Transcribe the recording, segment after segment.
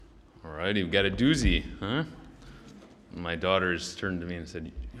right, you've got a doozy, huh? My daughters turned to me and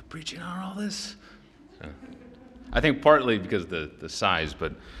said, "You're preaching on all this?" I think partly because of the size,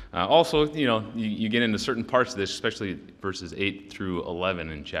 but also, you get into certain parts of this, especially verses 8 through 11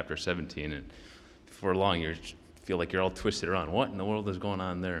 in chapter 17, and before long you feel like you're all twisted around. What in the world is going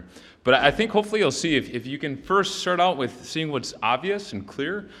on there? But I think hopefully you'll see if you can first start out with seeing what's obvious and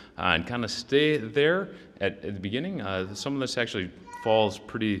clear and kind of stay there at the beginning, some of this actually falls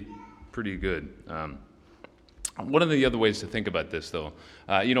pretty good. One of the other ways to think about this, though,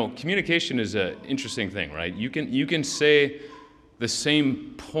 communication is an interesting thing, right? You can say the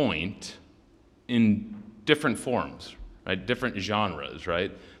same point in different forms, right? Different genres,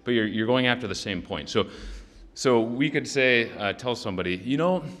 right? But you're going after the same point. So we could say, tell somebody,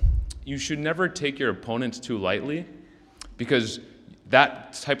 you should never take your opponents too lightly, because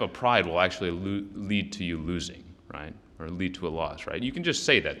that type of pride will actually lead to you losing, right? Or lead to a loss, right? You can just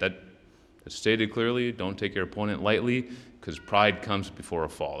say that. It's stated clearly, don't take your opponent lightly, because pride comes before a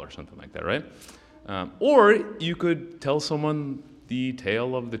fall or something like that, right? Or you could tell someone the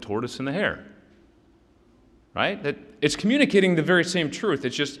tale of the tortoise and the hare, right? That it's communicating the very same truth,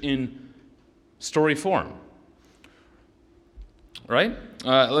 it's just in story form, right?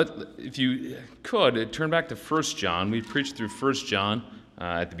 If you could, turn back to 1 John. We preached through 1 John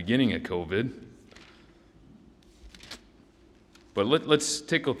at the beginning of COVID. But let's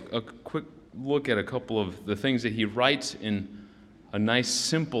take a quick look at a couple of the things that he writes in a nice,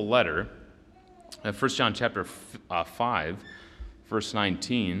 simple letter. 1 John chapter 5, verse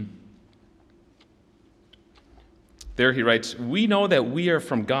 19. There he writes, "We know that we are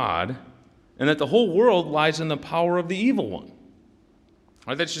from God, and that the whole world lies in the power of the evil one."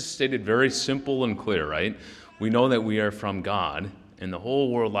 Right, that's just stated very simple and clear, right? We know that we are from God, and the whole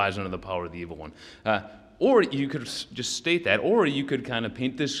world lies under the power of the evil one. Or you could just state that, or you could kind of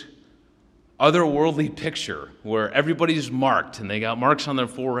paint this otherworldly picture where everybody's marked, and they got marks on their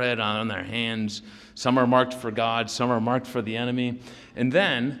forehead, on their hands. Some are marked for God, some are marked for the enemy. And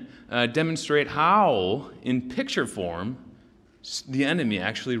then demonstrate how, in picture form, the enemy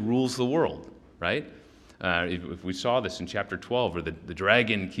actually rules the world, right? If we saw this in chapter 12, where the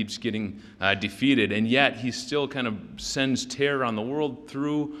dragon keeps getting defeated, and yet he still kind of sends terror on the world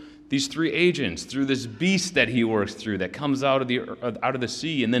through these three agents, through this beast that he works through that comes out of the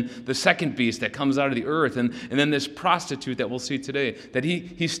sea, and then the second beast that comes out of the earth, and then this prostitute that we'll see today, that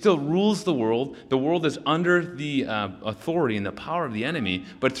he still rules the world. The world is under the authority and the power of the enemy,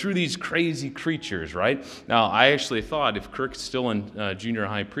 but through these crazy creatures, right? Now, I actually thought if Kirk's still in junior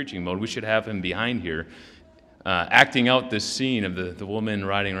high preaching mode, we should have him behind here acting out this scene of the woman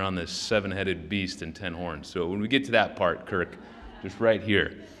riding around this 7-headed beast and 10 horns. So when we get to that part, Kirk, just right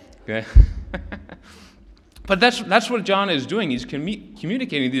here. Okay? But that's what John is doing. He's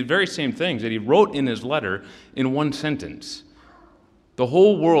communicating these very same things that he wrote in his letter in one sentence. The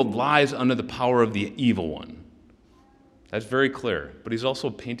whole world lies under the power of the evil one. That's very clear. But he's also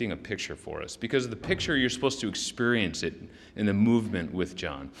painting a picture for us, because the picture, you're supposed to experience it in the movement with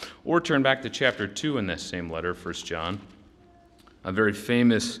John. Or turn back to chapter 2 in this same letter, 1 John. A very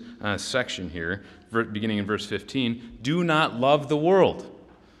famous section here, beginning in verse 15. Do not love the world.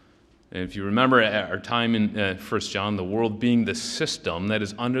 And if you remember our time in 1 John, the world being the system that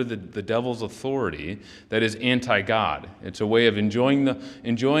is under the devil's authority, that is anti-God. It's a way of enjoying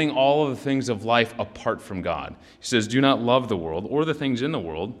all of the things of life apart from God. He says, do not love the world or the things in the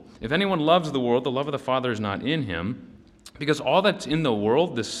world. If anyone loves the world, the love of the Father is not in him. Because all that's in the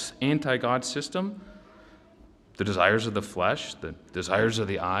world, this anti-God system, the desires of the flesh, the desires of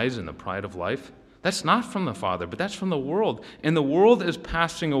the eyes, and the pride of life, that's not from the Father, but that's from the world. And the world is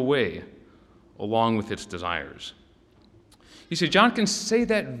passing away along with its desires. You see, John can say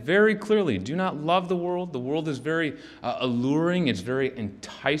that very clearly. Do not love the world. The world is very alluring. It's very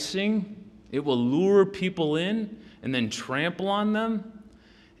enticing. It will lure people in and then trample on them.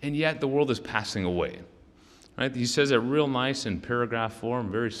 And yet the world is passing away. Right? He says it real nice in paragraph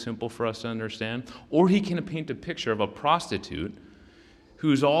form, very simple for us to understand. Or he can paint a picture of a prostitute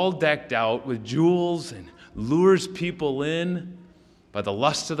who's all decked out with jewels and lures people in by the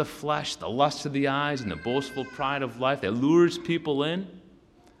lust of the flesh, the lust of the eyes, and the boastful pride of life that lures people in.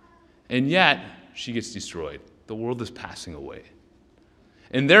 And yet, she gets destroyed. The world is passing away.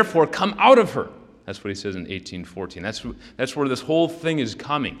 And therefore, come out of her. That's what he says in 18:14. That's where this whole thing is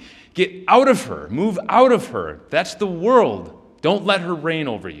coming. Get out of her. Move out of her. That's the world. Don't let her reign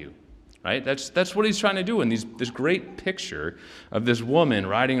over you. Right? That's what he's trying to do in this great picture of this woman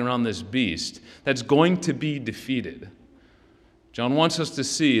riding around this beast that's going to be defeated. John wants us to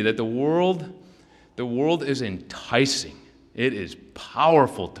see that the world is enticing. It is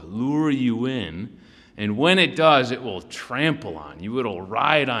powerful to lure you in, and when it does, it will trample on you. It'll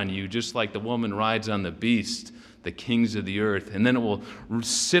ride on you just like the woman rides on the beast, the kings of the earth. And then it will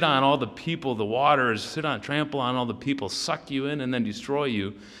sit on all the people, the waters, trample on all the people, suck you in, and then destroy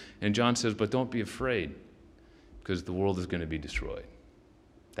you. And John says, but don't be afraid, because the world is going to be destroyed.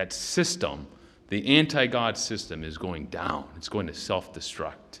 That system, the anti-God system, is going down. It's going to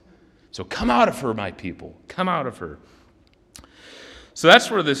self-destruct. So come out of her, my people. Come out of her. So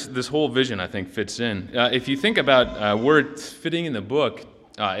that's where this whole vision, I think, fits in. If you think about where it's fitting in the book,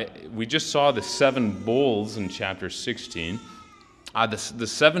 we just saw the 7 bowls in chapter 16. The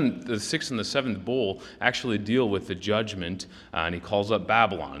 6th and the 7th bowl actually deal with the judgment, and he calls up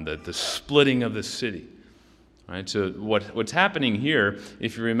Babylon, the splitting of the city. Right, so what's happening here,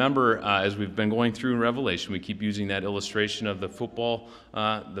 if you remember, as we've been going through in Revelation, we keep using that illustration of the football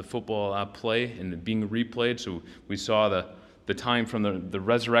play and being replayed. So we saw the time from the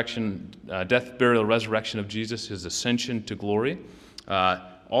resurrection, death, burial, resurrection of Jesus, his ascension to glory,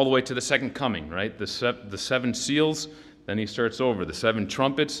 all the way to the second coming, right? The 7 seals, then he starts over. The 7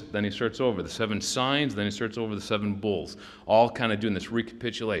 trumpets, then he starts over. The 7 signs, then he starts over the 7 bowls. All kind of doing this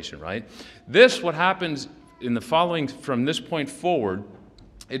recapitulation, right? What happens in the following, from this point forward,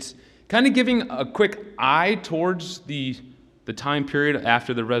 it's kind of giving a quick eye towards the time period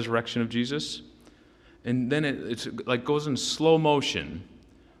after the resurrection of Jesus. And then it's like goes in slow motion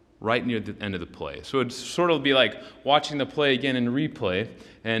right near the end of the play. So it'd sort of be like watching the play again in replay,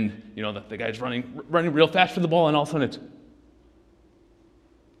 and the guy's running real fast for the ball, and all of a sudden it's...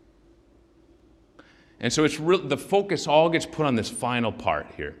 And so the focus all gets put on this final part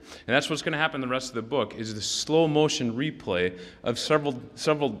here. And that's what's going to happen in the rest of the book, is the slow motion replay of several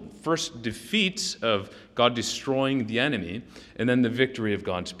first defeats of God destroying the enemy, and then the victory of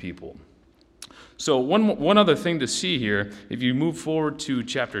God's people. So one other thing to see here, if you move forward to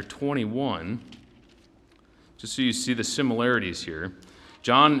chapter 21, just so you see the similarities here,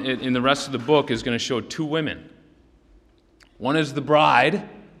 John, in the rest of the book, is going to show 2 women. One is the bride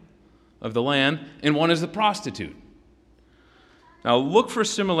of the Lamb, and one is the prostitute. Now look for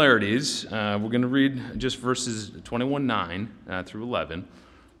similarities. We're going to read just verses 21:9 through 11,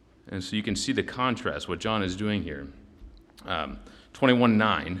 and so you can see the contrast, what John is doing here.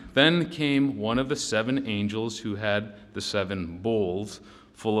 21:9, then came one of the 7 angels who had the 7 bowls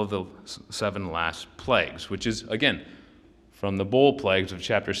full of the 7 last plagues, which is, again, from the bowl plagues of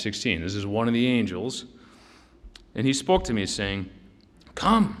chapter 16. This is one of the angels. And he spoke to me, saying,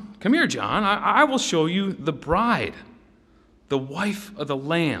 Come here, John. I will show you the bride, the wife of the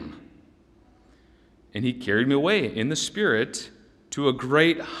Lamb. And he carried me away in the Spirit to a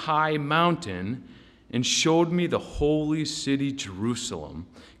great high mountain, and showed me the holy city Jerusalem,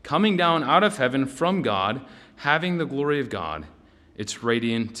 coming down out of heaven from God, having the glory of God, its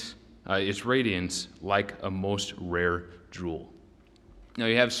radiance like a most rare jewel. Now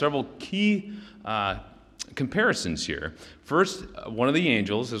you have several key comparisons here. First, one of the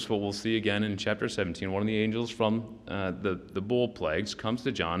angels, this is what we'll see again in chapter 17, one of the angels from the bowl plagues comes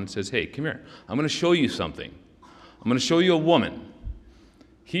to John and says, hey, come here. I'm going to show you something. I'm going to show you a woman.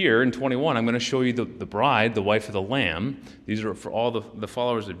 Here in 21, I'm going to show you the bride, the wife of the Lamb. These are for all the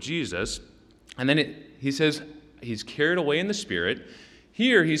followers of Jesus. And then he says he's carried away in the Spirit.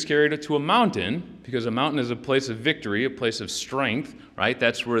 Here he's carried to a mountain, because a mountain is a place of victory, a place of strength, right?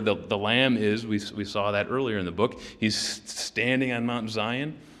 That's where the Lamb is. We saw that earlier in the book. He's standing on Mount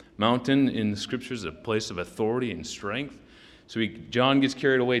Zion. Mountain in the Scriptures is a place of authority and strength. So John gets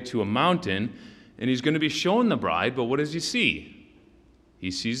carried away to a mountain, and he's going to be shown the bride, but what does he see? He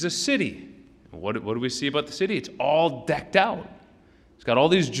sees a city. What do we see about the city? It's all decked out. It's got all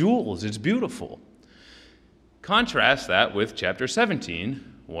these jewels. It's beautiful. Contrast that with chapter 17.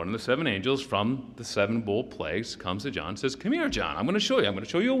 One of the 7 angels from the 7 bowl plagues comes to John and says, come here, John. I'm going to show you. I'm going to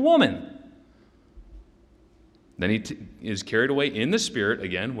show you a woman. Then he is carried away in the Spirit.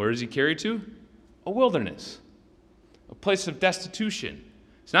 Again, where is he carried to? A wilderness. A place of destitution.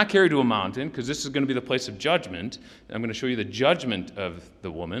 It's not carried to a mountain, because this is going to be the place of judgment. I'm going to show you the judgment of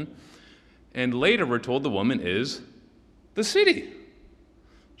the woman. And later we're told the woman is the city.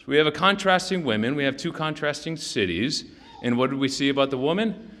 So we have a contrasting women. We have 2 contrasting cities. And what did we see about the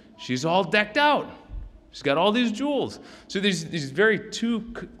woman? She's all decked out. She's got all these jewels. So these very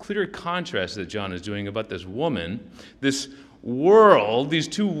 2 clear contrasts that John is doing about this woman, this world, these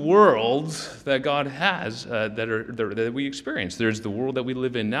 2 worlds that God has that we experience. There's the world that we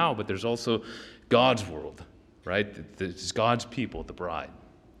live in now, but there's also God's world, right? It's God's people, the bride.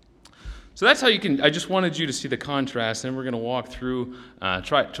 So that's how you can. I just wanted you to see the contrast, and we're going to walk through,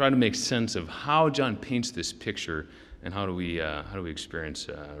 try to make sense of how John paints this picture and how do we experience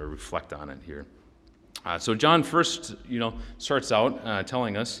or reflect on it here? So John first, starts out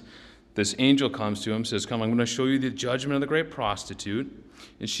telling us, this angel comes to him, says, "Come, I'm going to show you the judgment of the great prostitute,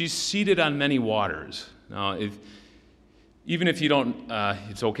 and she's seated on many waters." Now, even if you don't,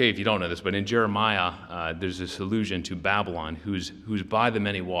 it's okay if you don't know this, but in Jeremiah, there's this allusion to Babylon, who's by the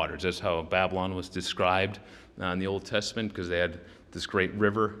many waters. That's how Babylon was described in the Old Testament, because they had this great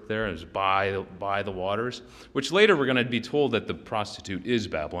river there, it was by the waters, which later we're going to be told that the prostitute is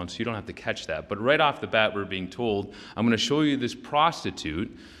Babylon, so you don't have to catch that. But right off the bat, we're being told, I'm going to show you this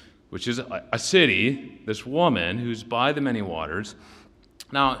prostitute, which is a city, this woman who's by the many waters.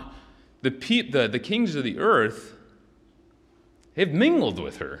 Now, the kings of the earth have mingled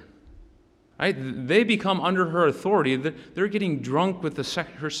with her. Right? They become under her authority. They're getting drunk with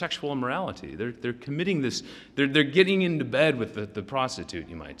her sexual immorality. They're committing this. They're getting into bed with the prostitute,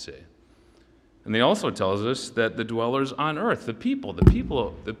 you might say. And they also tells us that the dwellers on earth, the people of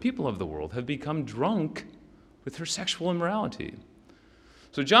the world, have become drunk with her sexual immorality.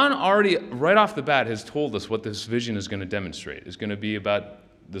 So John already, right off the bat, has told us what this vision is going to demonstrate. It's going to be about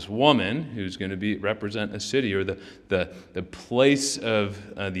this woman who's going to represent a city, or the place of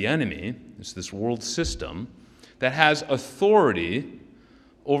the enemy. It's this world system that has authority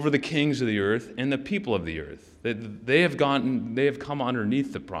over the kings of the earth and the people of the earth. They have come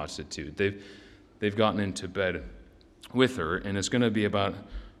underneath the prostitute. They've gotten into bed with her, and it's going to be about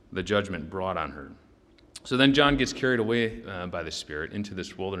the judgment brought on her. So then John gets carried away by the Spirit into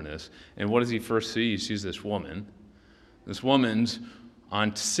this wilderness, and what does he first see? He sees this woman. This woman's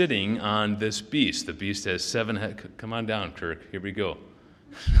sitting on this beast. The beast has 7 heads. Come on down, Kirk. Here we go.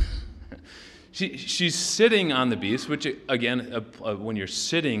 She's sitting on the beast, which, again, when you're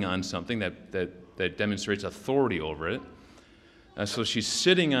sitting on something, that demonstrates authority over it. So she's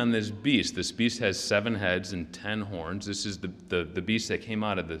sitting on this beast. This beast has 7 heads and 10 horns. This is the beast that came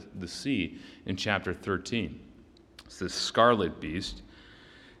out of the sea in chapter 13. It's this scarlet beast.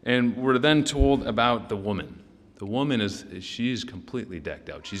 And we're then told about the woman. The woman she's completely decked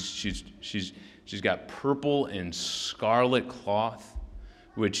out. She's got purple and scarlet cloth,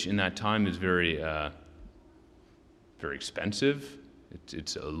 which in that time is very very expensive.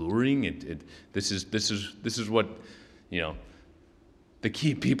 It's alluring. This is what the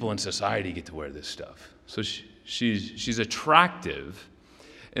key people in society get to wear this stuff. So she's attractive,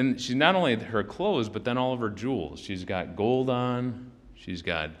 and she's not only her clothes, but then all of her jewels. She's got gold on. She's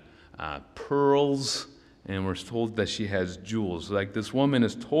got pearls. And we're told that she has jewels. Like, this woman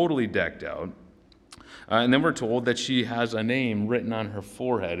is totally decked out. And then we're told that she has a name written on her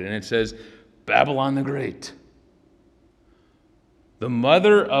forehead, and it says, Babylon the Great, the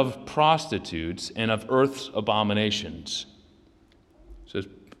mother of prostitutes and of earth's abominations. So it's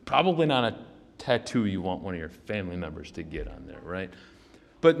probably not a tattoo you want one of your family members to get on there, right?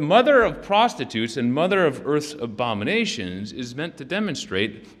 But mother of prostitutes and mother of earth's abominations is meant to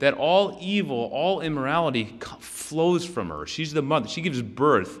demonstrate that all evil, all immorality flows from her. She's the mother. She gives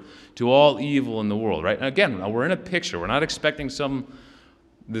birth to all evil in the world, right? And again, we're in a picture. We're not expecting to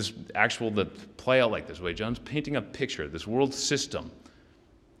play out like this way. John's painting a picture, this world system,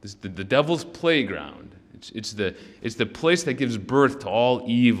 the devil's playground. It's the place that gives birth to all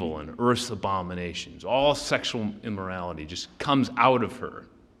evil and earth's abominations. All sexual immorality just comes out of her.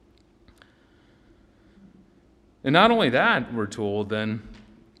 And not only that, we're told then,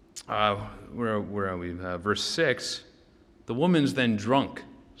 where are we? Verse 6, the woman's then drunk.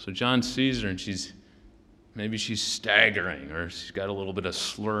 So John sees her, and she's staggering, or she's got a little bit of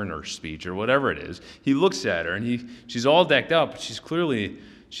slur in her speech, or whatever it is. He looks at her, and she's all decked up, but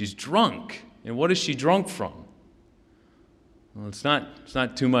she's drunk. And what is she drunk from? Well, it's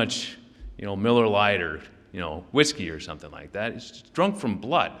not too much, Miller Lite or, whiskey or something like that. It's drunk from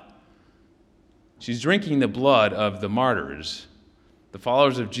blood. She's drinking the blood of the martyrs, the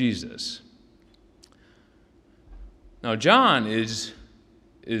followers of Jesus. Now, John is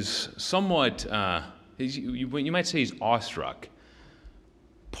somewhat, you might say he's awestruck,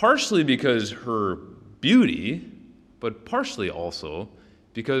 partially because her beauty, but partially also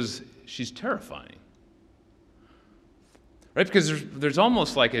because she's terrifying. Right? Because there's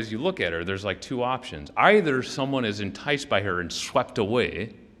almost like, as you look at her, there's like 2 options. Either someone is enticed by her and swept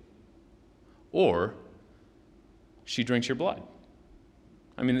away, or she drinks your blood.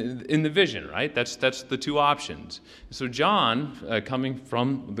 I mean, in the vision, right? That's the 2 options. So John, coming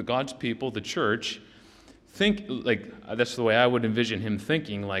from the God's people, the church, that's the way I would envision him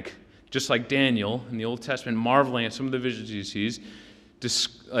thinking, just like Daniel in the Old Testament, marveling at some of the visions he sees,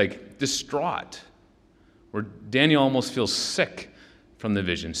 distraught, where Daniel almost feels sick from the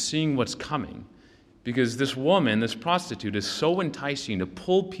vision, seeing what's coming, Because this woman, this prostitute, is so enticing to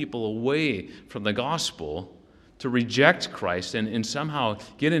pull people away from the gospel, to reject Christ and somehow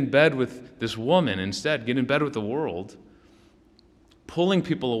get in bed with this woman instead, get in bed with the world, pulling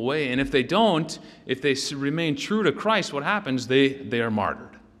people away. And if they don't, if they remain true to Christ, what happens? They are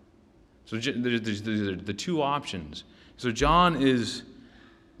martyred. So there's the two options. So John is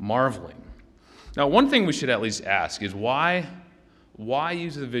marveling. Now, one thing we should at least ask is why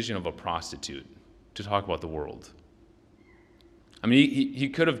use the vision of a prostitute to talk about the world? I mean, he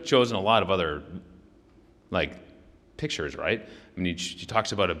could have chosen a lot of other, pictures, right? I mean, he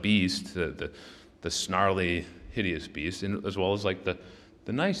talks about a beast, the snarly, hideous beast, and as well as the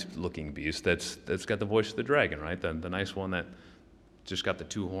nice-looking beast that's got the voice of the dragon, right? The nice one that just got the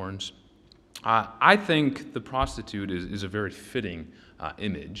two horns. I think the prostitute is a very fitting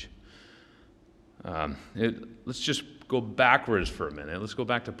image. Let's just go backwards for a minute. Let's go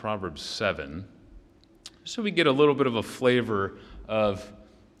back to Proverbs 7, so we get a little bit of a flavor of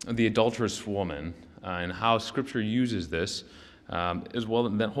the adulterous woman and how Scripture uses this, as well,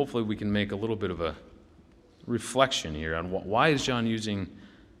 and then hopefully we can make a little bit of a reflection here on why is John using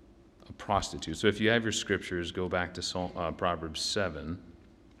a prostitute. So if you have your Scriptures, go back to Proverbs 7.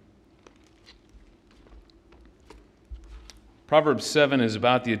 Proverbs 7 is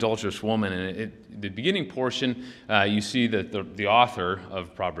about the adulterous woman, and the beginning portion, you see that the author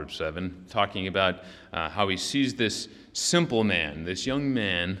of Proverbs 7 talking about how he sees this simple man, this young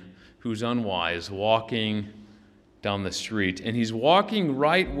man who's unwise, walking down the street, and he's walking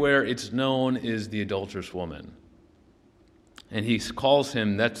right where it's known is the adulterous woman. And he calls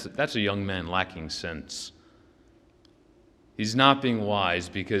him, that's a young man lacking sense. He's not being wise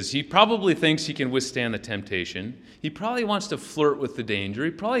because he probably thinks he can withstand the temptation. He probably wants to flirt with the danger. He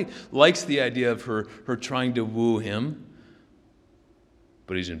probably likes the idea of her trying to woo him.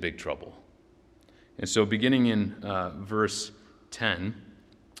 But he's in big trouble. And so beginning in verse 10,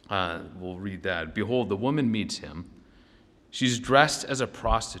 we'll read that. Behold, the woman meets him. She's dressed as a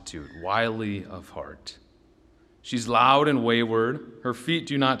prostitute, wily of heart. She's loud and wayward. Her feet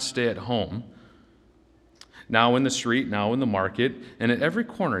do not stay at home. Now in the street, now in the market, and at every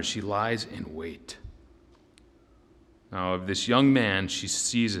corner she lies in wait. Now of this young man she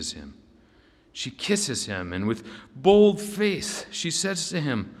seizes him. She kisses him, and with bold face she says to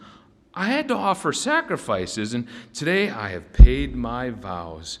him, I had to offer sacrifices, and today I have paid my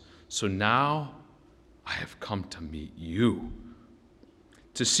vows. So now I have come to meet you,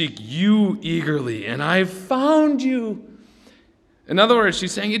 to seek you eagerly, and I've found you. In other words,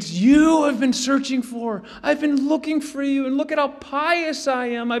 she's saying, it's you I've been searching for. I've been looking for you, and look at how pious I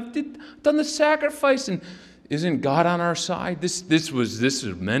am. I've done the sacrifice, and isn't God on our side? This was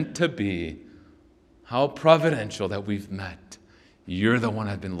meant to be. How providential that we've met. You're the one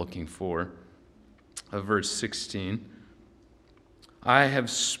I've been looking for. Verse 16, I have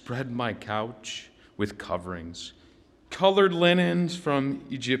spread my couch with coverings, colored linens from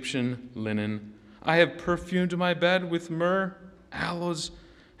Egyptian linen. I have perfumed my bed with myrrh, aloes,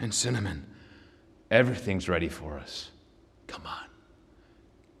 and cinnamon. Everything's ready for us. Come on.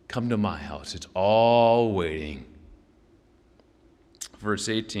 Come to my house. It's all waiting. Verse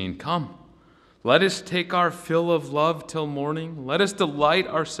 18, come. Let us take our fill of love till morning. Let us delight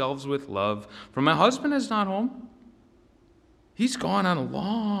ourselves with love. For my husband is not home. He's gone on a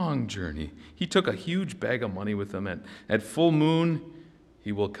long journey. He took a huge bag of money with him. At full moon,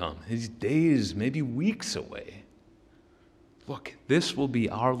 he will come. His days, maybe weeks away. Look, this will be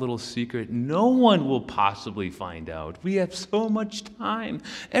our little secret. No one will possibly find out. We have so much time.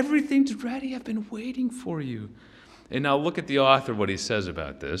 Everything's ready. I've been waiting for you. And now look at the author, what he says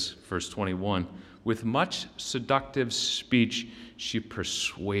about this. Verse 21, with much seductive speech, she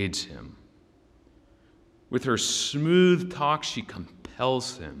persuades him. With her smooth talk, she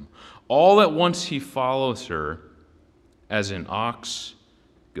compels him. All at once he follows her, as an ox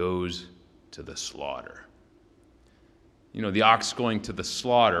goes to the slaughter. You know, the ox going to the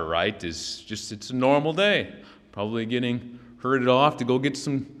slaughter, right, it's a normal day. Probably getting herded off to go get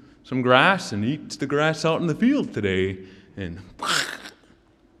some grass and eat the grass out in the field today. And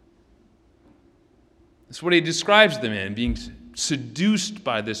that's what he describes the man, being seduced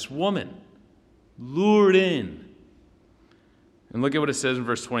by this woman, lured in. And look at what it says in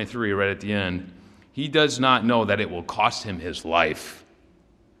verse 23, right at the end. He does not know that it will cost him his life.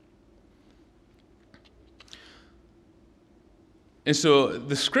 And so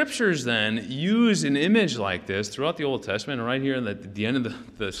the Scriptures then use an image like this throughout the Old Testament and right here at the end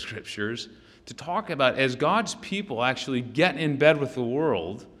of the Scriptures to talk about as God's people actually get in bed with the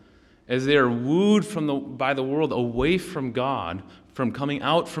world, as they are wooed by the world away from God, from coming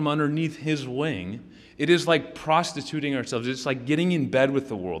out from underneath His wing, It is like prostituting ourselves. It's like getting in bed with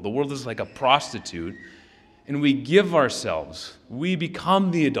the world. The world is like a prostitute, and we give ourselves. We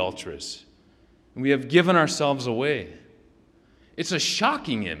become the adulteress, and we have given ourselves away. It's a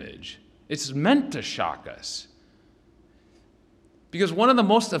shocking image. It's meant to shock us. Because one of the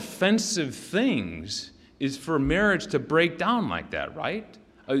most offensive things is for marriage to break down like that, right?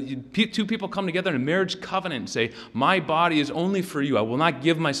 Two people come together in a marriage covenant and say, my body is only for you. I will not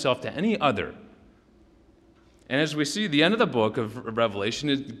give myself to any other. And as we see the end of the book of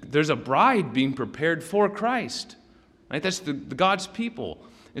Revelation, there's a bride being prepared for Christ. Right? That's the God's people.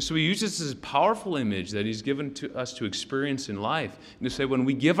 And so he uses this powerful image that he's given to us to experience in life. And to say when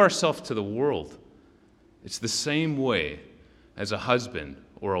we give ourselves to the world, it's the same way as a husband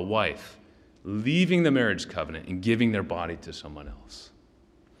or a wife leaving the marriage covenant and giving their body to someone else.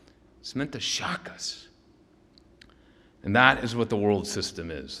 It's meant to shock us. And that is what the world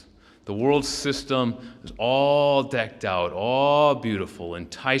system is. The world system is all decked out, all beautiful,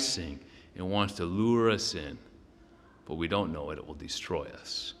 enticing, and wants to lure us in. But we don't know it will destroy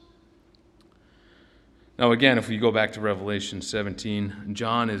us. Now again, if we go back to Revelation 17,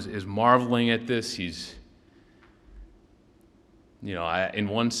 John is marveling at this. He's, in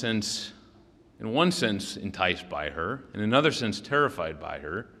one sense enticed by her, in another sense terrified by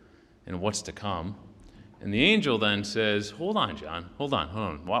her and what's to come. And the angel then says, hold on, John, hold on.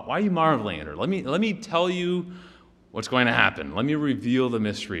 Why are you marveling at her? Let me tell you what's going to happen. Let me reveal the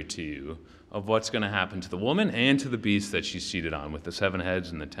mystery to you of what's going to happen to the woman and to the beast that she's seated on with the 7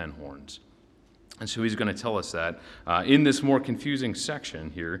 heads and the 10 horns. And so he's going to tell us that in this more confusing section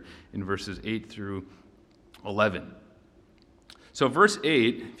here in verses 8 through 11. So verse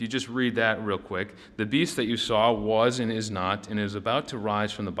 8, if you just read that real quick, the beast that you saw was and is not, and is about to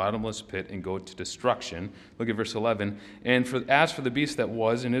rise from the bottomless pit and go to destruction. Look at verse 11. And as for the beast that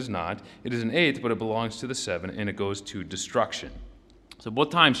was and is not, it is an eighth, but it belongs to the 7, and it goes to destruction. So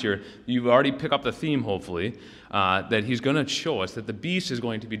both times here, you've already picked up the theme, hopefully, that he's going to show us that the beast is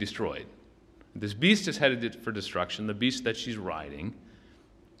going to be destroyed. This beast is headed for destruction, the beast that she's riding.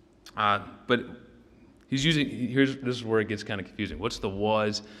 But this is where it gets kind of confusing. What's the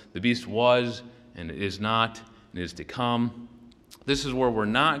was? The beast was, and it is not, and it is to come. This is where we're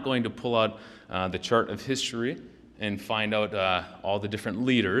not going to pull out the chart of history and find out all the different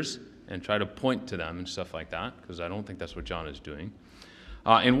leaders and try to point to them and stuff like that, because I don't think that's what John is doing.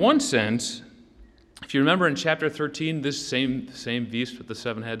 In one sense, if you remember in chapter 13, this same beast with the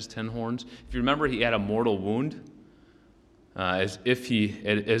 7 heads, 10 horns, if you remember, he had a mortal wound. As if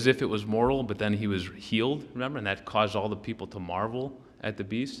it was mortal, but then he was healed, remember? And that caused all the people to marvel at the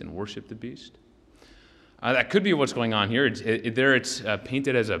beast and worship the beast. That could be what's going on here. It's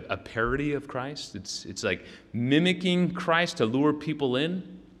painted as a parody of Christ. It's like mimicking Christ to lure people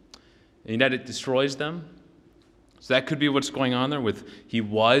in, and yet it destroys them. So that could be what's going on there with he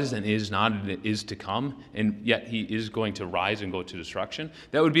was and is not and is to come, and yet he is going to rise and go to destruction.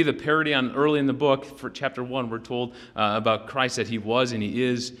 That would be the parody on early in the book. For chapter 1, we're told about Christ that he was and he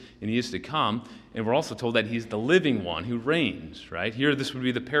is to come. And we're also told that he's the living one who reigns, right? Here, this would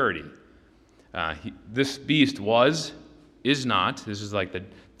be the parody. This beast is not. This is like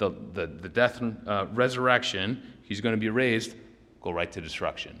the death and resurrection. He's going to be raised, go right to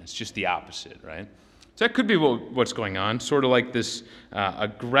destruction. It's just the opposite, right? So that could be what's going on, sort of like this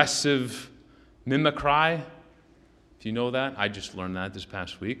aggressive mimicry. If you know that, I just learned that this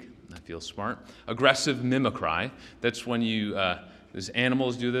past week. I feel smart. Aggressive mimicry. That's when these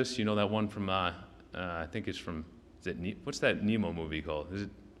animals do this. You know that one from, I think it's from, what's that Nemo movie called? Is it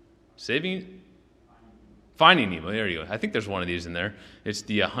Finding Nemo, there you go. I think there's one of these in there. It's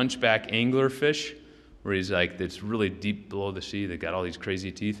the hunchback anglerfish, where he's like, it's really deep below the sea. They got all these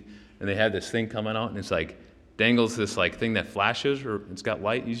crazy teeth. And they had this thing coming out, and it's like dangles this like thing that flashes, or it's got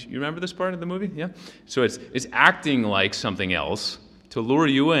light. You remember this part of the movie? Yeah. So it's acting like something else to lure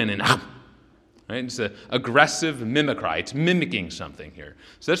you in, and right? It's an aggressive mimicry. It's mimicking something here.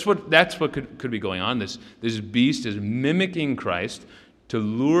 So that's what could be going on. This beast is mimicking Christ to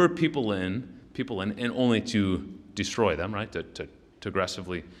lure people in, and only to destroy them, right? To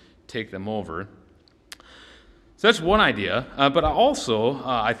aggressively take them over. So that's one idea, but also,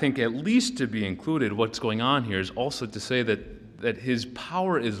 I think at least to be included, what's going on here is also to say that his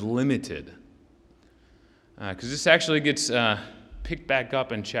power is limited. Because this actually gets picked back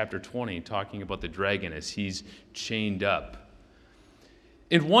up in chapter 20, talking about the dragon as he's chained up.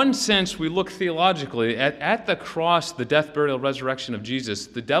 In one sense, we look theologically, at the cross, the death, burial, resurrection of Jesus,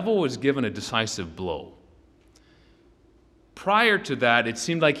 the devil was given a decisive blow. Prior to that, it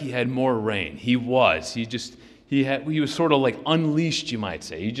seemed like he had more reign. He was sort of like unleashed, you might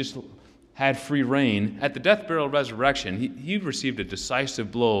say. He just had free reign, at the death, burial, resurrection, he received a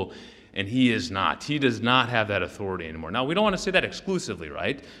decisive blow, and he is not. He does not have that authority anymore. Now, we don't want to say that exclusively,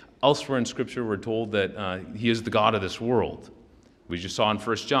 right? Elsewhere in Scripture, we're told that he is the God of this world. We just saw in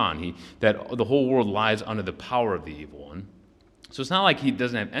 1 John that the whole world lies under the power of the evil one. So it's not like he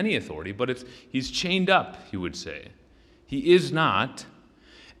doesn't have any authority, but he's chained up, you would say. He is not,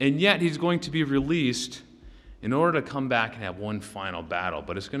 and yet he's going to be released in order to come back and have one final battle.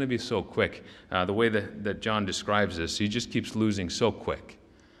 But it's going to be so quick. The way that John describes this, he just keeps losing so quick.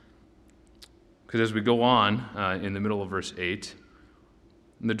 Because as we go on in the middle of verse 8,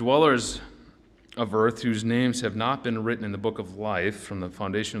 the dwellers of earth whose names have not been written in the book of life from the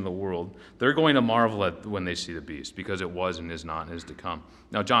foundation of the world, they're going to marvel at when they see the beast, because it was and is not and is to come.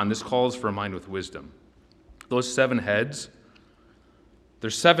 Now, John, this calls for a mind with wisdom. Those 7 heads,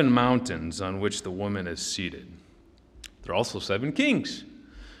 there's 7 mountains on which the woman is seated. There are also 7 kings.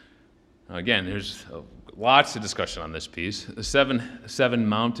 Now, again, there's lots of discussion on this piece. The seven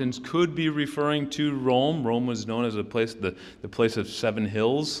mountains could be referring to Rome. Rome was known as the place of 7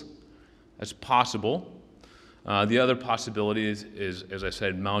 hills. That's possible. The other possibility is, as I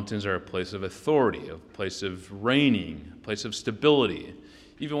said, mountains are a place of authority, a place of reigning, a place of stability.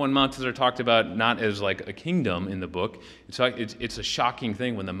 Even when mountains are talked about not as like a kingdom in the book, it's a shocking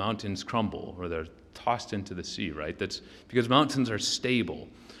thing when the mountains crumble or they're tossed into the sea, right? That's because mountains are stable.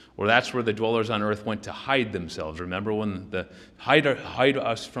 Or that's where the dwellers on earth went to hide themselves. Remember when hide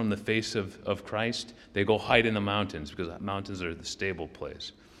us from the face of Christ? They go hide in the mountains because mountains are the stable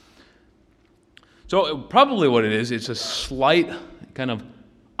place. So probably what it is, it's a slight kind of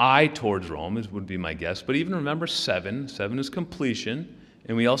eye towards Rome, would be my guess. But even remember 7. 7 is completion.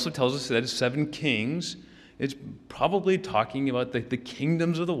 And he also tells us that it's 7 kings. It's probably talking about the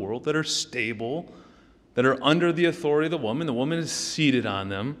kingdoms of the world that are stable, that are under the authority of the woman. The woman is seated on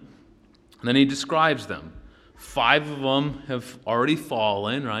them. And then he describes them. 5 of them have already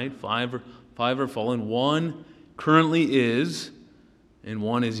fallen, right? 5 are fallen. 1 currently is, and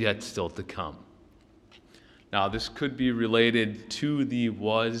 1 is yet still to come. Now, this could be related to the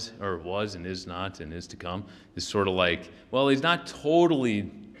was and is not and is to come. It's sort of like, well, he's not totally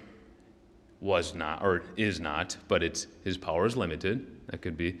was not or is not, but his power is limited. That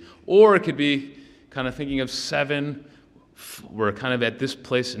could be. Or it could be kind of thinking of 7, we're kind of at this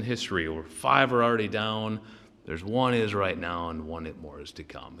place in history where 5 are already down. There's 1 is right now and 1 more is to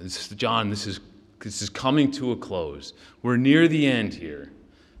come. John, this is coming to a close. We're near the end here.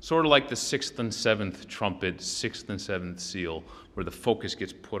 Sort of like the 6th and 7th trumpet, 6th and 7th seal, where the focus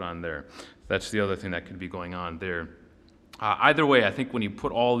gets put on there. That's the other thing that could be going on there. Either way, I think when you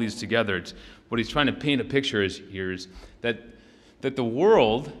put all these together, what he's trying to paint a picture is that the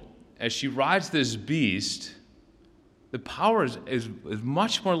world, as she rides this beast, the power is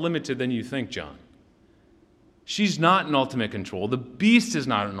much more limited than you think, John. She's not in ultimate control. The beast is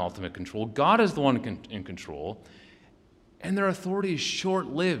not in ultimate control. God is the one in control. And their authority is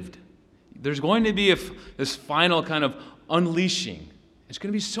short-lived. There's going to be this final kind of unleashing. It's going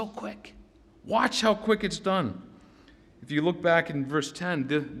to be so quick. Watch how quick it's done. If you look back in verse 10,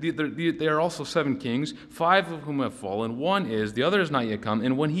 there are also 7 kings, 5 of whom have fallen. 1 is, the other has not yet come.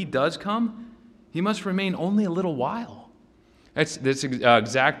 And when he does come, he must remain only a little while. That's the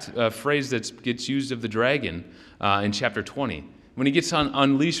exact phrase that gets used of the dragon in chapter 20. When he gets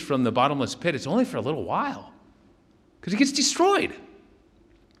unleashed from the bottomless pit, it's only for a little while. Because he gets destroyed.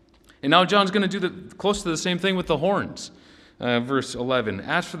 And now John's going to do close to the same thing with the horns. Verse 11,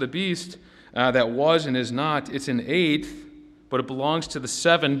 as for the beast that was and is not, it's an 8th, but it belongs to the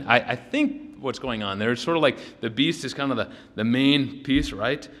 7. I think what's going on there, it's sort of like the beast is kind of the main piece,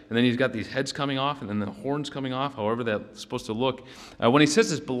 right? And then he's got these heads coming off and then the horns coming off, however that's supposed to look. When he says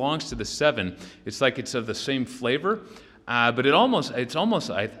this belongs to the 7, it's like it's of the same flavor. But it's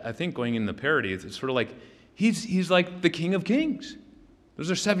almost, I think, going in the parody, it's sort of like, He's like the King of Kings. Those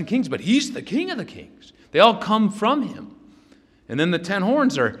are 7 kings, but he's the King of the kings. They all come from him. And then the 10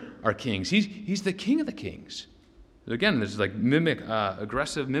 horns are kings. He's the King of the kings. Again, this is like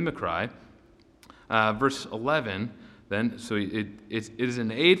aggressive mimicry. Verse 11, then, so it is an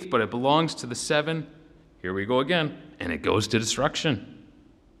 8th, but it belongs to the 7. Here we go again. And it goes to destruction.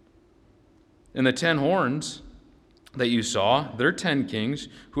 And the 10 horns that you saw, they're 10 kings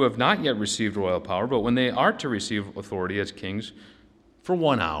who have not yet received royal power, but when they are to receive authority as kings for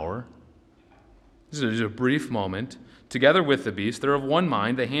 1 hour, this is a brief moment, together with the beast, they're of one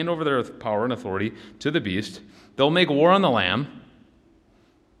mind, they hand over their power and authority to the beast, they'll make war on the Lamb,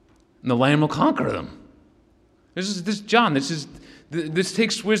 and the Lamb will conquer them. John, this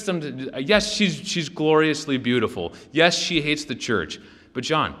takes wisdom. Yes, she's gloriously beautiful. Yes, she hates the church. But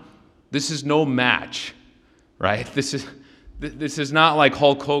John, This is no match, right? This is not like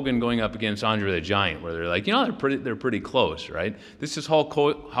Hulk Hogan going up against Andre the Giant, where they're like, they're pretty close, right? This is Hulk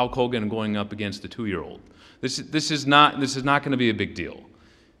Hogan going up against a 2-year-old. This is not going to be a big deal.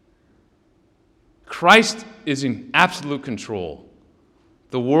 Christ is in absolute control.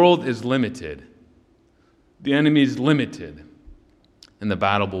 The world is limited. The enemy is limited. And the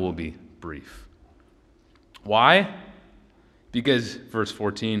battle will be brief. Why? Because, verse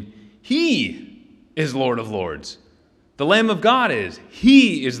 14, He is Lord of lords. The Lamb of God is.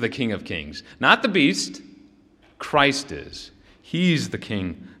 He is the King of kings. Not the beast. Christ is. He's the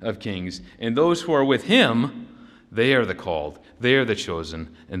King of kings. And those who are with Him, they are the called, they are the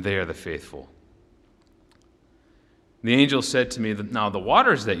chosen, and they are the faithful. The angel said to me, now the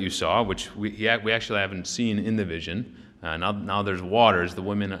waters that you saw, which we actually haven't seen in the vision, now there's waters. The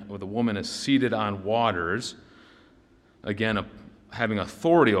woman is seated on waters, again, having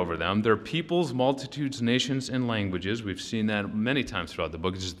authority over them. They're peoples, multitudes, nations, and languages. We've seen that many times throughout the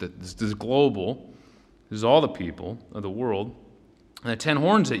book. This is global. This is all the people of the world. And the 10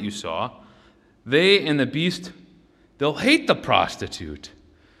 horns that you saw, they and the beast, they'll hate the prostitute.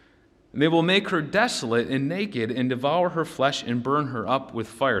 They will make her desolate and naked and devour her flesh and burn her up with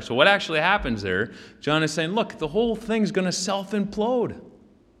fire. So what actually happens there, John is saying, look, the whole thing's going to self-implode.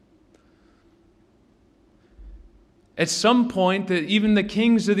 At some point, even the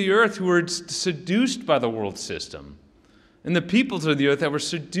kings of the earth who were seduced by the world system, and the peoples of the earth that were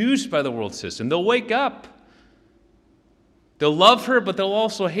seduced by the world system, they'll wake up. They'll love her, but they'll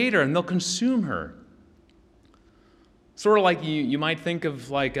also hate her, and they'll consume her. Sort of like you might think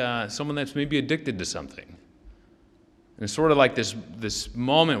of like someone that's maybe addicted to something. And it's sort of like this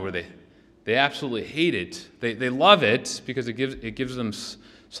moment where they absolutely hate it. They love it because it gives them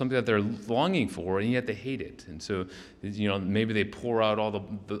something that they're longing for, and yet they hate it. And so, maybe they pour out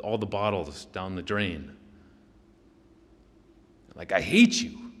all the bottles down the drain. Like, I hate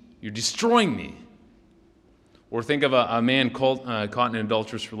you. You're destroying me. Or think of a man caught in an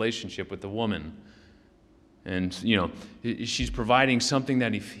adulterous relationship with a woman. And, she's providing something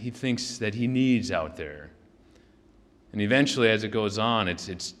that he thinks that he needs out there. And eventually, as it goes on,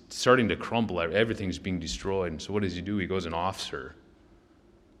 it's starting to crumble. Everything's being destroyed. And so what does he do? He goes and offs her.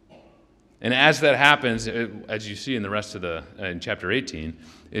 And as that happens, as you see in the rest of in chapter 18,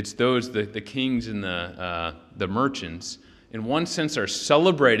 it's the kings and the merchants, in one sense, are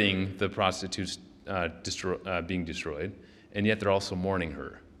celebrating the prostitutes being destroyed, and yet they're also mourning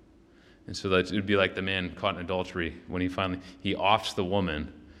her. And so that it would be like the man caught in adultery when he offs the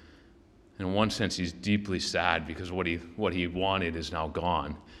woman. In one sense, he's deeply sad because what he wanted is now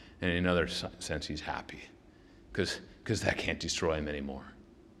gone. And in another sense, he's happy because that can't destroy him anymore.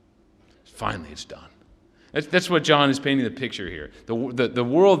 Finally, it's done. That's what John is painting the picture here. The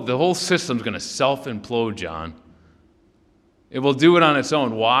world, the whole system's going to self-implode, John. It will do it on its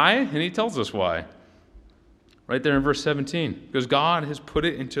own. Why? And he tells us why. Right there in verse 17. Because God has put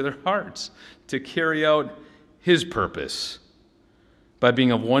it into their hearts to carry out His purpose by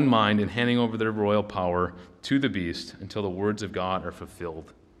being of one mind and handing over their royal power to the beast until the words of God are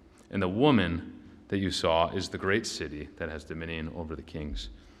fulfilled. And the woman that you saw is the great city that has dominion over the kings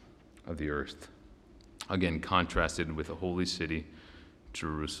of the earth. Again, contrasted with the holy city,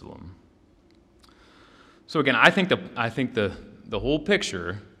 Jerusalem. So again, I think the whole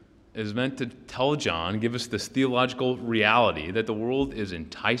picture is meant to tell John, give us this theological reality that the world is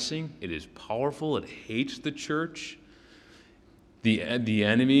enticing, it is powerful, it hates the church. The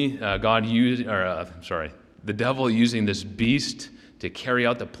enemy, the devil using this beast to carry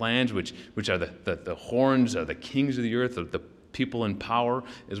out the plans, which are the horns, are the kings of the earth, the people in power,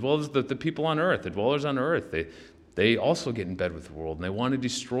 as well as the people on earth, the dwellers on earth. They also get in bed with the world, and they want to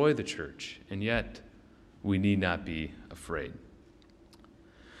destroy the church, and yet we need not be afraid.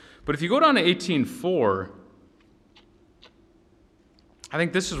 But if you go down to 18:4, I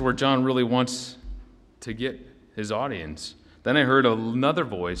think this is where John really wants to get his audience. Then I heard another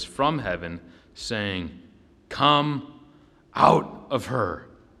voice from heaven saying, "Come out of her,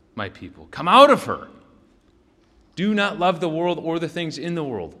 my people. Come out of her. Do not love the world or the things in the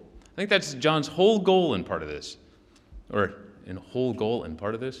world." I think that's John's whole goal in part of this. That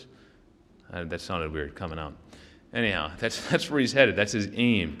sounded weird coming out. Anyhow, that's where he's headed. That's his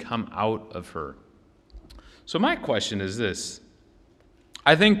aim. Come out of her. So my question is this.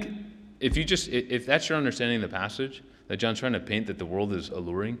 I think if that's your understanding of the passage, that John's trying to paint that the world is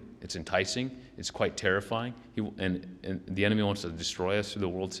alluring, it's enticing, it's quite terrifying, and the enemy wants to destroy us through the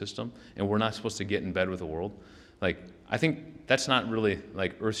world system, and we're not supposed to get in bed with the world. I think that's not really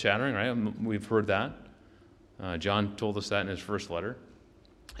earth-shattering, right? We've heard that. John told us that in his first letter.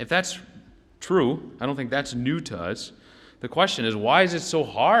 If that's true, I don't think that's new to us. The question is, why is it so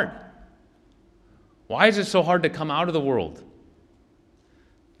hard? Why is it so hard to come out of the world?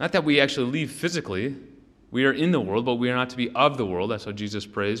 Not that we actually leave physically. We are in the world, but we are not to be of the world. That's how Jesus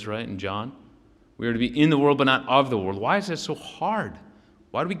prays, right, in John. We are to be in the world, but not of the world. Why is that so hard?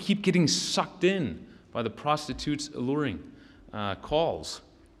 Why do we keep getting sucked in by the prostitute's alluring calls?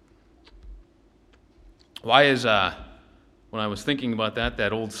 Why is, when I was thinking about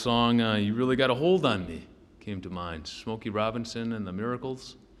that old song, You Really Got a Hold on Me, came to mind. Smokey Robinson and the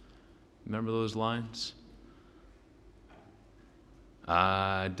Miracles. Remember those lines?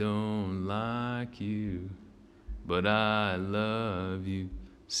 I don't like you, but I love you.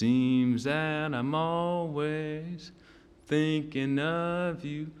 Seems that I'm always thinking of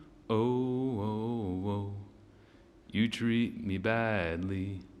you. Oh, oh, oh. You treat me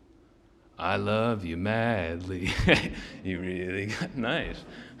badly. I love you madly. You really got nice.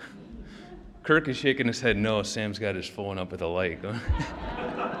 Kirk is shaking his head no. Sam's got his phone up with a light.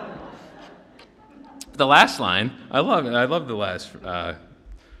 The last line, I love it. I love the last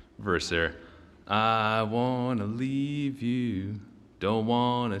verse there. I want to leave you, don't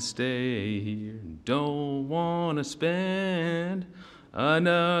want to stay here, don't want to spend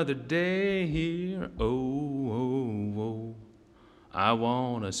another day here. Oh, oh, oh, I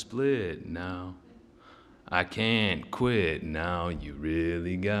want to split now. I can't quit now. You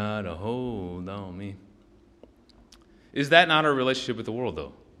really got a hold on me. Is that not our relationship with the world,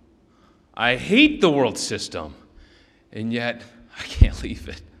 though? I hate the world system, and yet I can't leave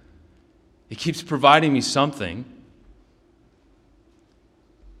it. It keeps providing me something.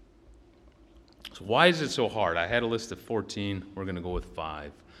 So why is it so hard? I had a list of 14. We're going to go with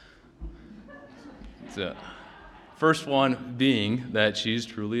 5. The first one being that she's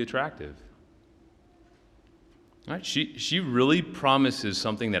truly attractive. All right? She really promises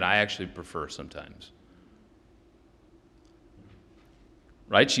something that I actually prefer sometimes.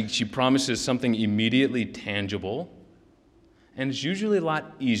 Right? She promises something immediately tangible, and it's usually a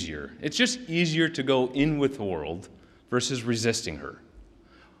lot easier. It's just easier to go in with the world versus resisting her.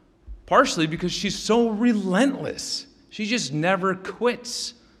 Partially because she's so relentless. She just never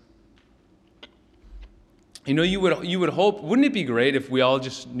quits. You know, you would hope, wouldn't it be great if we all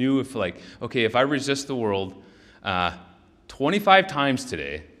just knew if if I resist the world 25 times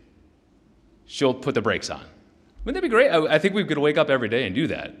today, she'll put the brakes on. Wouldn't that be great? I think we could wake up every day and do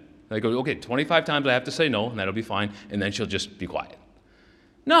that. Like, okay, 25 times I have to say no, and that'll be fine, and then she'll just be quiet.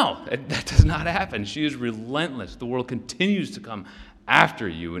 No, that does not happen. She is relentless. The world continues to come after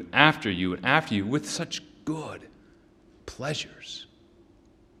you and after you and after you with such good pleasures.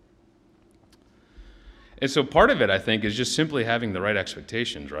 And so part of it, I think, is just simply having the right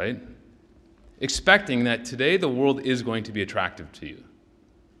expectations, right? Expecting that today the world is going to be attractive to you.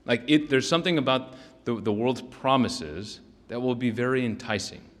 There's something about the world's promises that will be very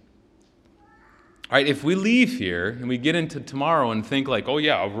enticing. All right, if we leave here and we get into tomorrow and think oh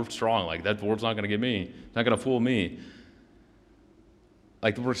yeah, we're strong, the world's not going to get me, it's not going to fool me,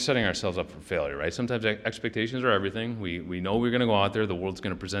 we're setting ourselves up for failure, right? Sometimes expectations are everything. We know we're going to go out there, the world's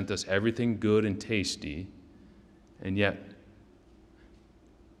going to present us everything good and tasty, and yet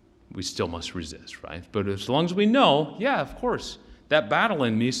we still must resist, right? But as long as we know, yeah, of course, that battle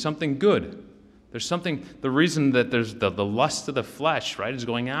in me is something good. There's something, the reason that there's the lust of the flesh, right, is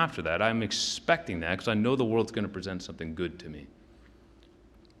going after that. I'm expecting that because I know the world's going to present something good to me.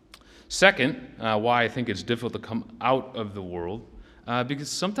 Second, why I think it's difficult to come out of the world, because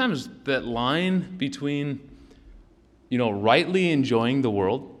sometimes that line between, rightly enjoying the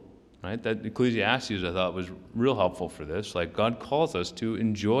world, right, that Ecclesiastes I thought was real helpful for this. God calls us to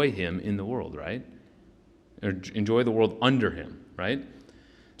enjoy Him in the world, right? Or enjoy the world under Him, right?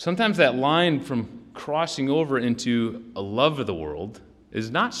 Sometimes that line from crossing over into a love of the world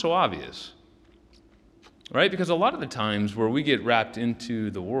is not so obvious, right? Because a lot of the times where we get wrapped into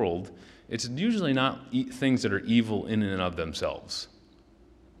the world, it's usually not things that are evil in and of themselves,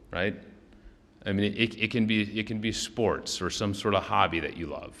 right? I mean, it can be sports or some sort of hobby that you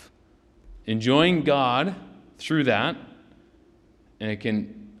love. Enjoying God through that, and it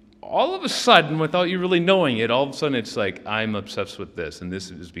can all of a sudden, without you really knowing it, all of a sudden it's I'm obsessed with this, and this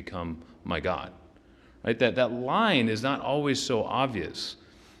has become my God. Right? That line is not always so obvious.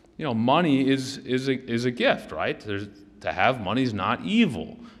 Money is a gift, right? To have money is not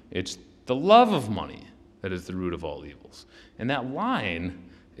evil. It's the love of money that is the root of all evils. And that line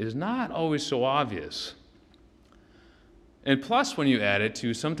is not always so obvious. And plus, when you add it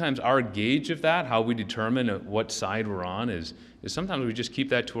to sometimes our gauge of that, how we determine what side we're on, is sometimes we just keep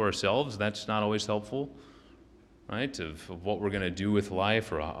that to ourselves. That's not always helpful. right? Of what we're going to do with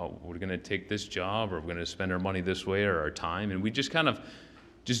life, or how we're going to take this job, or we're going to spend our money this way, or our time. And we just kind of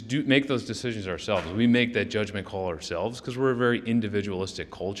make those decisions ourselves. We make that judgment call ourselves because we're a very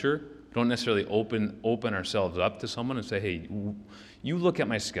individualistic culture. We don't necessarily open ourselves up to someone and say, hey, you look at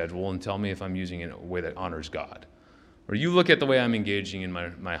my schedule and tell me if I'm using it in a way that honors God. Or you look at the way I'm engaging in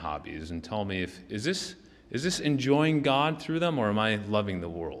my hobbies and tell me is this enjoying God through them, or am I loving the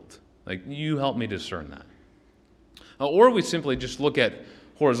world? Like, you help me discern that. Or we simply just look at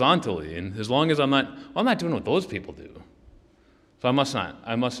horizontally, and as long as I'm not doing what those people do, so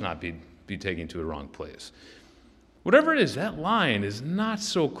I must not be taken to a wrong place. Whatever it is, that line is not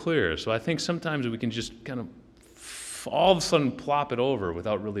so clear. So I think sometimes we can just kind of all of a sudden plop it over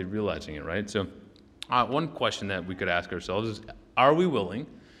without really realizing it, right? So one question that we could ask ourselves is, are we willing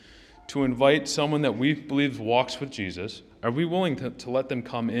to invite someone that we believe walks with Jesus? Are we willing to let them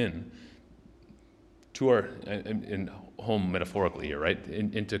come in to our in home, metaphorically here, right?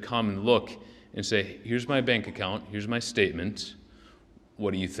 And to come and look and say, here's my bank account, here's my statement,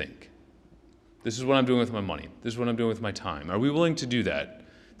 what do you think? This is what I'm doing with my money. This is what I'm doing with my time. Are we willing to do that?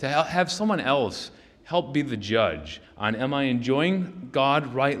 To have someone else help be the judge on, am I enjoying God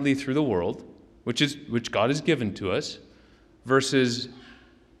rightly through the world, which God has given to us, versus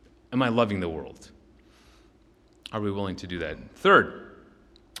am I loving the world? Are we willing to do that? Third,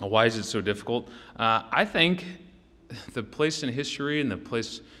 why is it so difficult? I think the place in history and the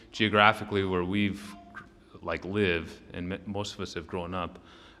place geographically where we've live, and most of us have grown up,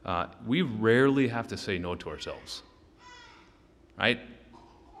 we rarely have to say no to ourselves, right?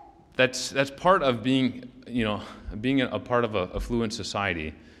 That's part of being a part of a fluent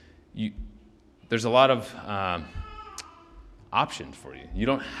society. There's a lot of options for you. You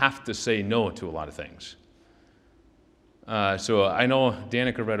don't have to say no to a lot of things. So I know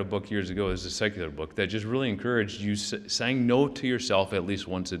Danica read a book years ago, it's a secular book, that just really encouraged you saying no to yourself at least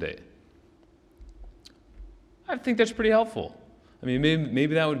once a day. I think that's pretty helpful. I mean,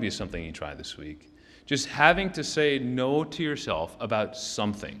 maybe that would be something you try this week. Just having to say no to yourself about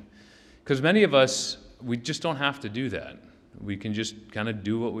something. Because many of us, we just don't have to do that. We can just kind of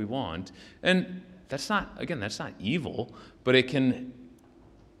do what we want. And that's not evil, but it can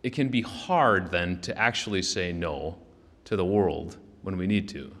be hard then to actually say no to the world when we need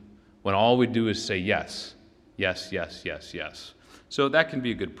to. When all we do is say yes, yes, yes, yes, yes. So that can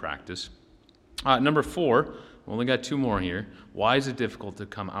be a good practice. Number 4, we only got 2 more here. Why is it difficult to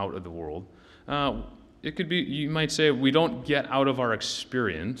come out of the world? It could be, you might say, we don't get out of our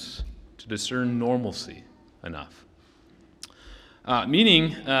experience to discern normalcy enough.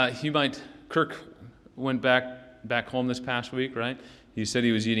 Meaning, Kirk went back home this past week, right? He said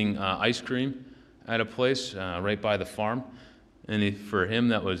he was eating ice cream at a place right by the farm. And for him,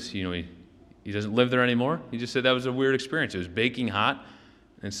 that was, he doesn't live there anymore. He just said that was a weird experience. It was baking hot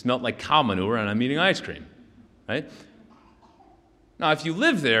and smelled like cow manure, and I'm eating ice cream, right? Now, if you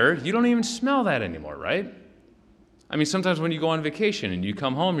live there, you don't even smell that anymore, right? I mean, sometimes when you go on vacation and you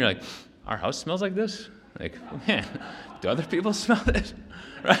come home, you're like, our house smells like this? Like, man, do other people smell this?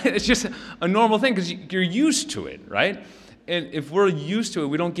 Right? It's just a normal thing because you're used to it, right? And if we're used to it,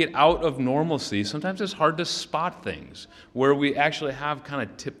 we don't get out of normalcy. Sometimes it's hard to spot things where we actually have kind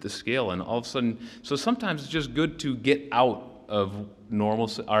of tipped the scale, and all of a sudden, so sometimes it's just good to get out of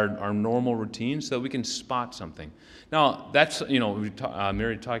our normal routine so that we can spot something. Now, that's,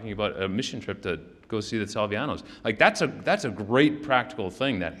 Mary talking about a mission trip to go see the Salvianos. Like, that's a great practical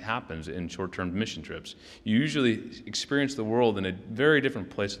thing that happens in short-term mission trips. You usually experience the world in a very different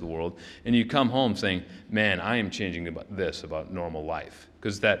place of the world, and you come home saying, man, I am changing about normal life.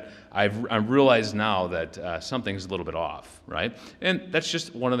 Because I've realized now that something's a little bit off, right? And that's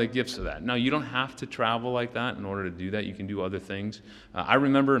just one of the gifts of that. Now, you don't have to travel like that in order to do that. You can do other things. I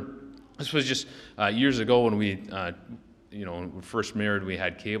remember, this was just years ago when we when we first married, we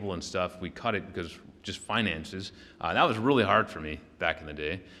had cable and stuff. We cut it because just finances. That was really hard for me back in the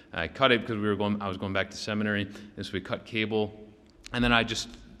day. I cut it because I was going back to seminary, and so we cut cable. And then I just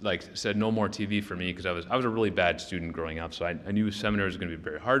said no more TV for me because I was a really bad student growing up, so I knew seminary was going to be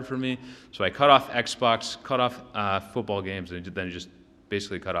very hard for me. So I cut off Xbox, cut off football games, and then just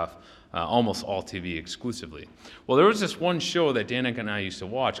basically cut off almost all TV exclusively. Well, there was this one show that Danica and I used to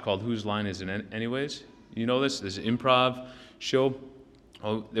watch called Whose Line Is It Anyways? You know this improv show.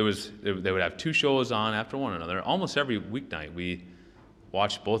 Oh, they would have 2 shows on after one another. Almost every weeknight we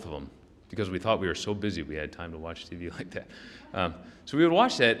watched both of them because we thought we were so busy we had time to watch TV like that. So we would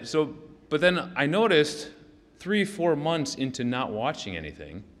watch that. But then I noticed 3-4 months into not watching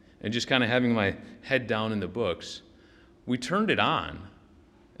anything and just kind of having my head down in the books, we turned it on,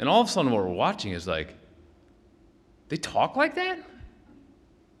 and all of a sudden what we're watching is like They talk like that?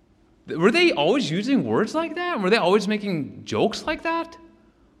 Were they always using words like that? Were they always making jokes like that?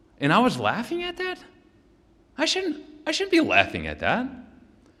 And I was laughing at that? I shouldn't be laughing at that.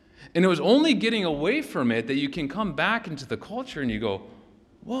 And it was only getting away from it that you can come back into the culture and you go,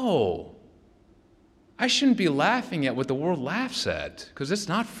 whoa, I shouldn't be laughing at what the world laughs at, because it's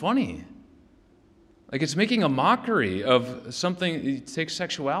not funny. Like, it's making a mockery of something, take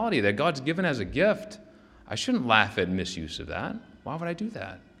sexuality that God's given as a gift. I shouldn't laugh at misuse of that. Why would I do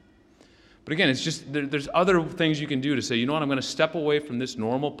that? But again, it's just, there's other things you can do to say, you know what, I'm going to step away from this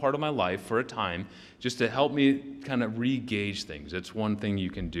normal part of my life for a time just to help me kind of re-gauge things. It's one thing you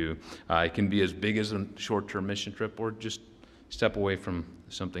can do. It can be as big as a short-term mission trip, or just step away from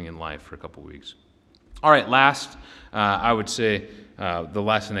something in life for a couple weeks. All right, last, I would say, the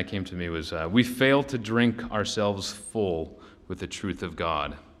last thing that came to me was we fail to drink ourselves full with the truth of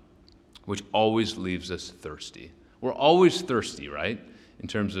God, which always leaves us thirsty. We're always thirsty, right? In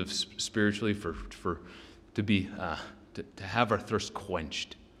terms of spiritually, to have our thirst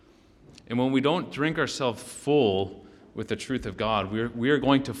quenched. And when we don't drink ourselves full with the truth of God, we are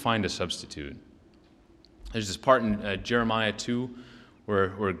going to find a substitute. There's this part in Jeremiah 2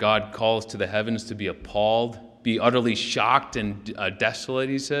 where God calls to the heavens to be appalled, be utterly shocked and desolate,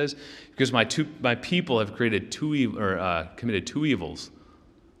 he says, because my people have committed two evils.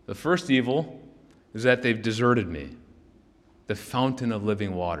 The first evil is that they've deserted me, the fountain of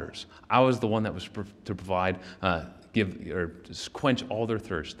living waters. I was the one that was to provide, quench all their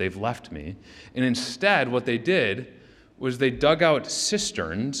thirst. They've left me. And instead, what they did was they dug out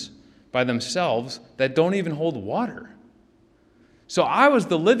cisterns by themselves that don't even hold water. So I was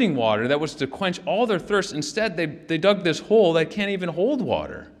the living water that was to quench all their thirst. Instead, they dug this hole that can't even hold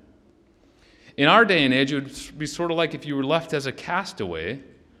water. In our day and age, it would be sort of like if you were left as a castaway,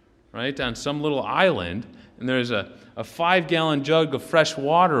 right, on some little island, and there's a 5-gallon jug of fresh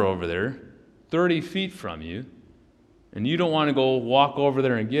water over there, 30 feet from you, and you don't want to go walk over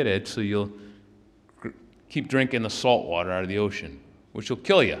there and get it, so you'll keep drinking the salt water out of the ocean, which will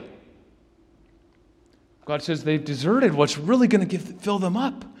kill you. God says they've deserted what's really going to fill them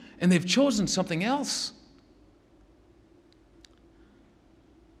up, and they've chosen something else.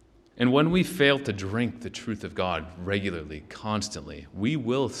 And when we fail to drink the truth of God regularly, constantly, we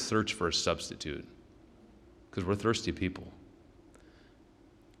will search for a substitute, because we're thirsty people.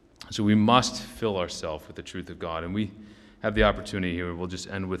 So we must fill ourselves with the truth of God. And we have the opportunity here. We'll just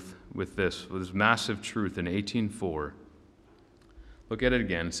end with this massive truth in 18:4. Look at it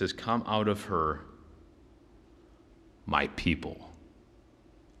again. It says, "Come out of her, my people."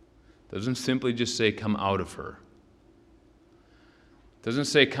 It doesn't simply just say, "Come out of her." It doesn't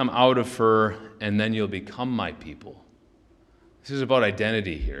say, "Come out of her, and then you'll become my people." This is about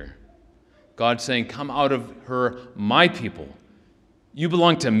identity here. God's saying, "Come out of her, my people." You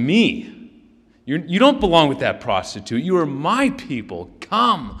belong to me. You don't belong with that prostitute. You are my people.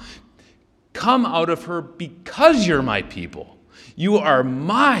 Come out of her because you're my people. You are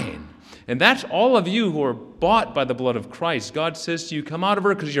mine. And that's all of you who are bought by the blood of Christ. God says to you, come out of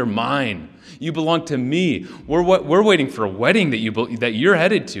her because you're mine. You belong to me. We're waiting for a wedding that you're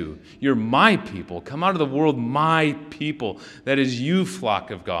headed to. You're my people. Come out of the world, my people. That is you,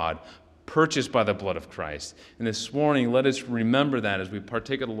 flock of God, purchased by the blood of Christ. And this morning, let us remember that as we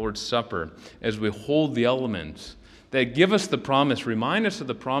partake of the Lord's Supper, as we hold the elements, that give us the promise, remind us of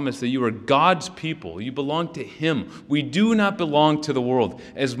the promise that you are God's people. You belong to Him. We do not belong to the world.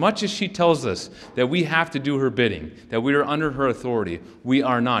 As much as she tells us that we have to do her bidding, that we are under her authority, we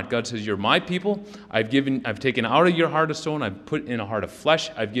are not. God says, you're my people. I've taken out of your heart of stone. I've put in a heart of flesh.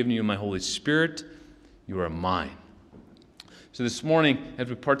 I've given you my Holy Spirit. You are mine. So this morning, as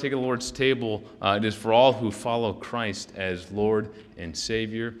we partake of the Lord's table, it is for all who follow Christ as Lord and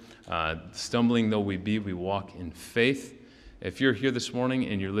Savior. Stumbling though we be, we walk in faith. If you're here this morning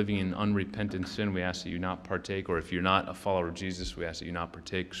and you're living in unrepentant sin, we ask that you not partake. Or if you're not a follower of Jesus, we ask that you not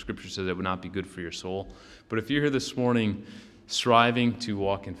partake. Scripture says it would not be good for your soul. But if you're here this morning striving to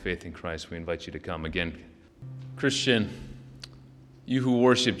walk in faith in Christ, we invite you to come. Again, Christian, you who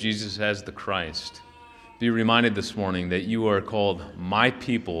worship Jesus as the Christ, be reminded this morning that you are called my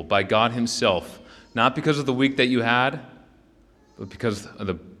people by God Himself, not because of the week that you had, but because of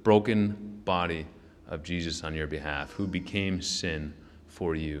the broken body of Jesus on your behalf, who became sin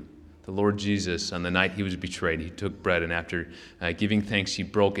for you. The Lord Jesus, on the night He was betrayed, He took bread, and after giving thanks, He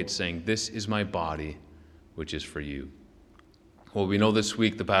broke it, saying, "This is my body, which is for you." Well, we know this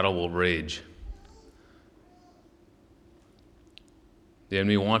week the battle will rage. The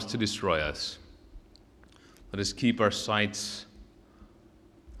enemy wants to destroy us. Let us keep our sights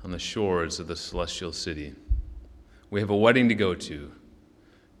on the shores of the celestial city. We have a wedding to go to.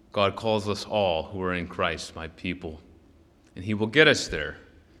 God calls us all who are in Christ, my people. And he will get us there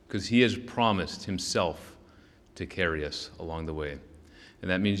because he has promised himself to carry us along the way. And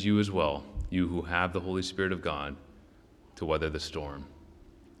that means you as well, you who have the Holy Spirit of God to weather the storm.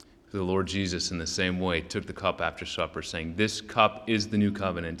 The Lord Jesus, in the same way, took the cup after supper, saying, "This cup is the new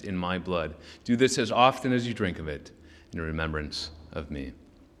covenant in my blood. Do this as often as you drink of it in remembrance of me."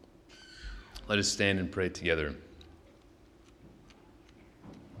 Let us stand and pray together.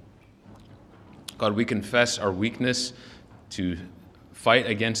 God, we confess our weakness to fight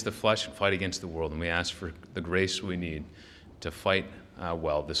against the flesh and fight against the world, and we ask for the grace we need to fight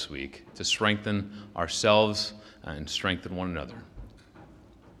well this week, to strengthen ourselves and strengthen one another.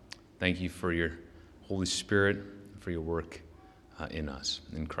 Thank you for your Holy Spirit, for your work in us.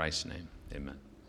 In Christ's name, amen.